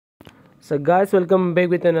So guys, welcome back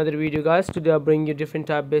with another video. Guys, today I'll bring you different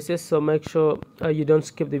type bases, so make sure you don't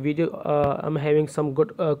skip the video. I'm having some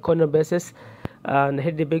good corner bases, and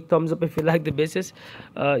hit the big thumbs up if you like the bases.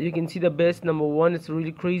 You can see the base number one. It's a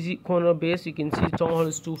really crazy corner base. You can see Town Hall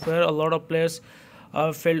is too fair. A lot of players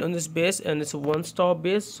failed on this base, and it's a one-star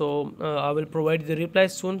base. So I will provide the reply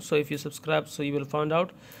soon, so if you subscribe, so you will find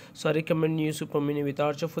out. So I recommend you Super Mini with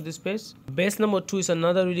Archer for this base. Base number two is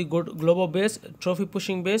another really good global base, trophy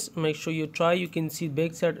pushing base. Make sure you try. You can see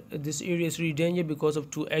backside this area is really dangerous because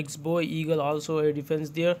of two X-boy, eagle, also air defense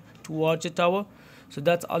there, two Archer tower. So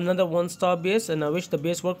that's another one-star base, and I wish the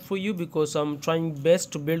base worked for you because I'm trying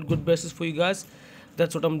best to build good bases for you guys.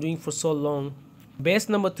 That's what I'm doing for so long. Base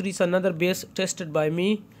number three is another base tested by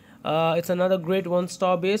me. It's another great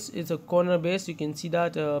one-star base. It's a corner base. You can see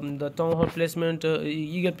that the Town Hall placement,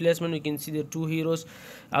 eagle placement. You can see the two heroes.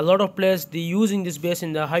 A lot of players they using this base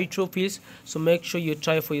in the high trophies. So make sure you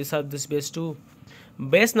try for yourself this base too.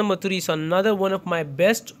 Base number three is another one of my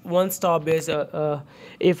best one-star base.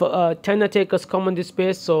 If 10 attackers come on this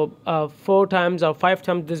base, so 4 times or 5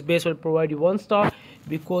 times this base will provide you 1 star,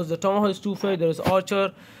 because the Town Hall is too fair. There is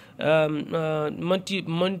Archer, multi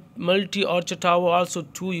Archer tower also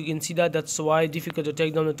too. You can see that's why difficult to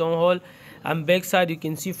take down the Town Hall. And backside you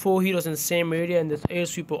can see 4 heroes in the same area, and there's air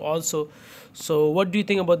sweeper also. So what do you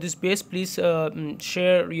think about this base? Please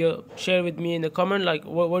share with me in the comment, like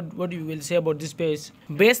what you will say about this base.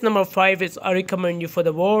 Base number 5 is I recommend you for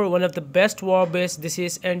the war, one of the best war base. This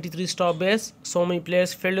is anti-3-star base. So many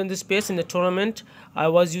players failed on this base in the tournament. I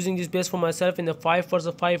was using this base for myself in the 5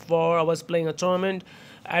 vs 5 war. I was playing a tournament,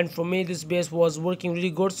 and for me this base was working really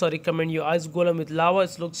good. So I recommend you ice golem with lava.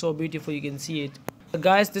 It looks so beautiful, you can see it.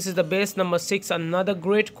 Guys, this is the base number 6, another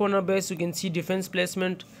great corner base. You can see defense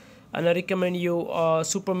placement, and I recommend you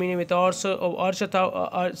Super Mini with Archer,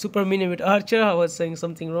 Super Mini with Archer. I was saying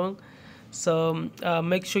something wrong. So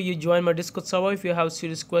make sure you join my Discord server. If you have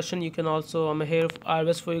serious question, you can also, I'm here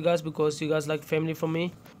always for you guys, because you guys like family for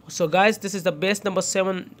me. So guys, this is the base number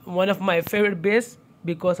 7, one of my favorite base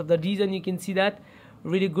because of the design. You can see that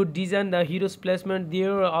really good design, the heroes placement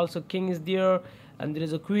there, also king is there, and there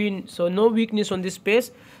is a queen. So no weakness on this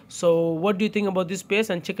base. So what do you think about this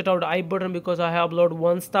base? And check it out I button, because I have uploaded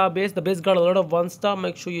 1-star base. The base got a lot of 1-star.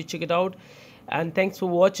 Make sure you check it out. And thanks for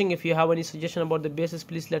watching. If you have any suggestion about the bases,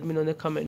 please let me know in the comment.